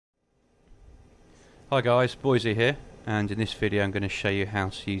Hi guys, Boise here, and in this video I'm going to show you how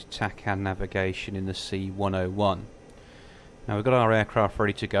to use TACAN Navigation in the C-101. Now we've got our aircraft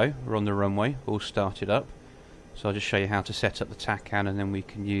ready to go, we're on the runway, all started up, so I'll just show you how to set up the TACAN and then we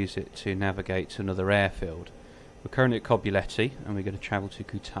can use it to navigate to another airfield. We're currently at Cobuletti and we're going to travel to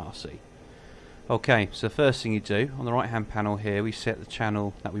Kutaisi. Okay, so the first thing you do, on the right hand panel here we set the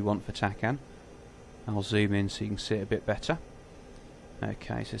channel that we want for TACAN. I'll zoom in so you can see it a bit better.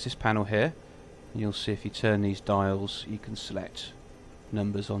 Okay, so it's this panel here. You'll see if you turn these dials you can select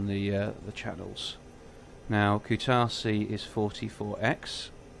numbers on the channels. Now Kutaisi is 44X,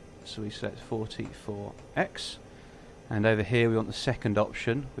 so we select 44X, and over here we want the second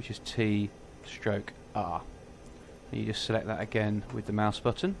option, which is T/R, and you just select that again with the mouse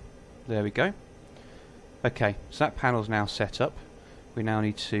button. There we go. Okay, so that panel's now set up. We now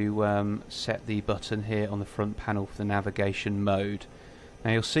need to set the button here on the front panel for the navigation mode.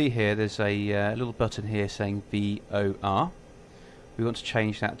 Now you'll see here there's a little button here saying VOR. We want to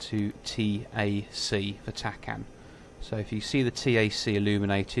change that to TAC for TACAN. So if you see the TAC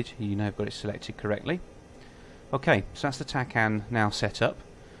illuminated, you know I've got it selected correctly. Okay, so that's the TACAN now set up.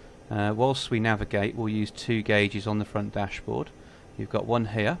 Whilst we navigate, we'll use two gauges on the front dashboard. You've got one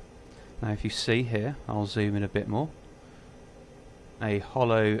here. Now if you see here, I'll zoom in a bit more, a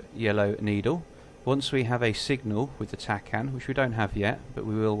hollow yellow needle. Once we have a signal with the TACAN, which we don't have yet, but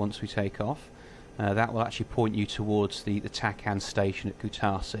we will once we take off, that will actually point you towards the TACAN station at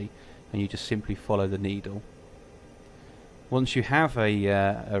Kutaisi, and you just simply follow the needle. Once you have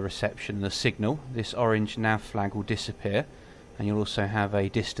a reception and a signal, this orange nav flag will disappear, and you'll also have a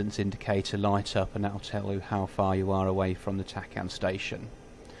distance indicator light up, and that will tell you how far you are away from the TACAN station.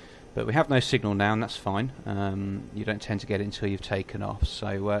 But we have no signal now, and that's fine. You don't tend to get it until you've taken off,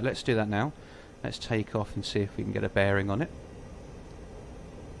 so let's do that now. Let's take off and see if we can get a bearing on it.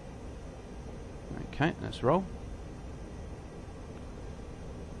 Okay, let's roll.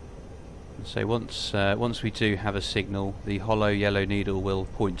 And so once we do have a signal, the hollow yellow needle will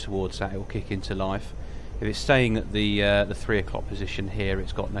point towards that. It will kick into life. If it's staying at the 3 o'clock position here,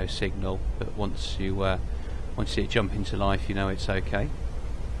 it's got no signal. But once you see it jump into life, you know it's okay.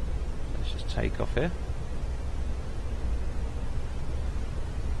 Let's just take off here.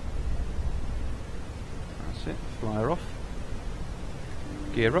 It, fly her off,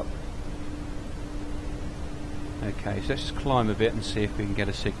 gear up. Okay, so let's just climb a bit and see if we can get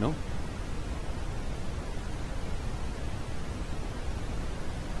a signal.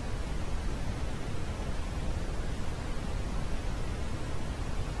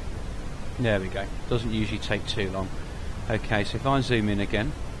 There we go, doesn't usually take too long. Okay, so if I zoom in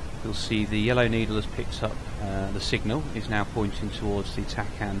again, you'll see the yellow needle has picked up the signal, is now pointing towards the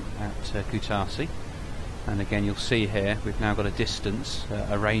TACAN at Kutaisi. And again you'll see here we've now got a distance,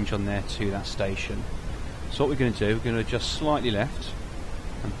 a range on there to that station. So what we're going to do, we're going to adjust slightly left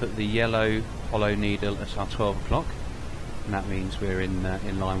and put the yellow hollow needle at our 12 o'clock, and that means we're in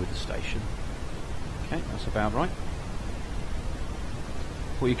line with the station. Okay, that's about right.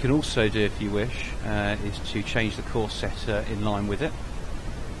 What you can also do if you wish is to change the course setter in line with it.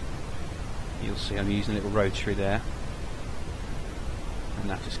 You'll see I'm using a little rotary there, and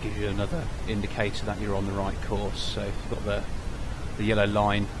that just gives you another indicator that you're on the right course. So if you've got the yellow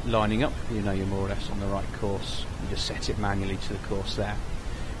line lining up, you know you're more or less on the right course. You just set it manually to the course there.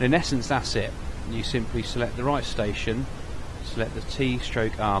 And in essence that's it. You simply select the right station, select the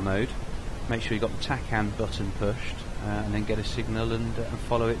T/R mode, make sure you've got the TACAN button pushed, and then get a signal and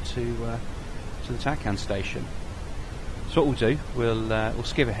follow it to the TACAN station. So what we'll do, we'll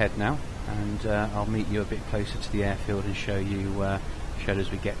skip ahead now, and I'll meet you a bit closer to the airfield and show you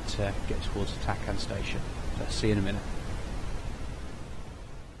as we get towards the TACAN station. Let's see you in a minute.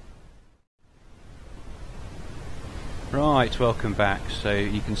 Right, welcome back. So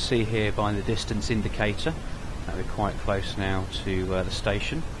you can see here by the distance indicator that we're quite close now to the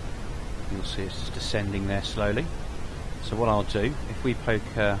station. You'll see it's just descending there slowly. So what I'll do, if we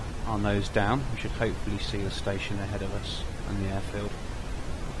poke our nose down, we should hopefully see the station ahead of us and the airfield.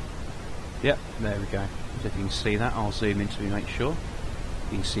 Yep, there we go. So if you can see that, I'll zoom in to make sure.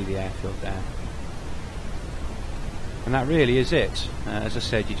 You can see the airfield there. And that really is it. As I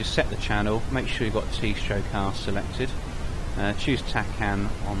said, you just set the channel, make sure you've got T/R selected, choose TACAN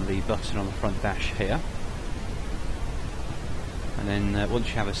on the button on the front dash here, and then once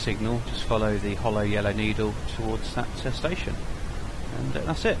you have a signal, just follow the hollow yellow needle towards that station. And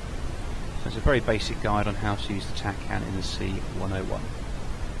that's it. So it's a very basic guide on how to use the TACAN in the C-101.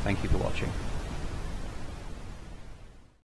 Thank you for watching.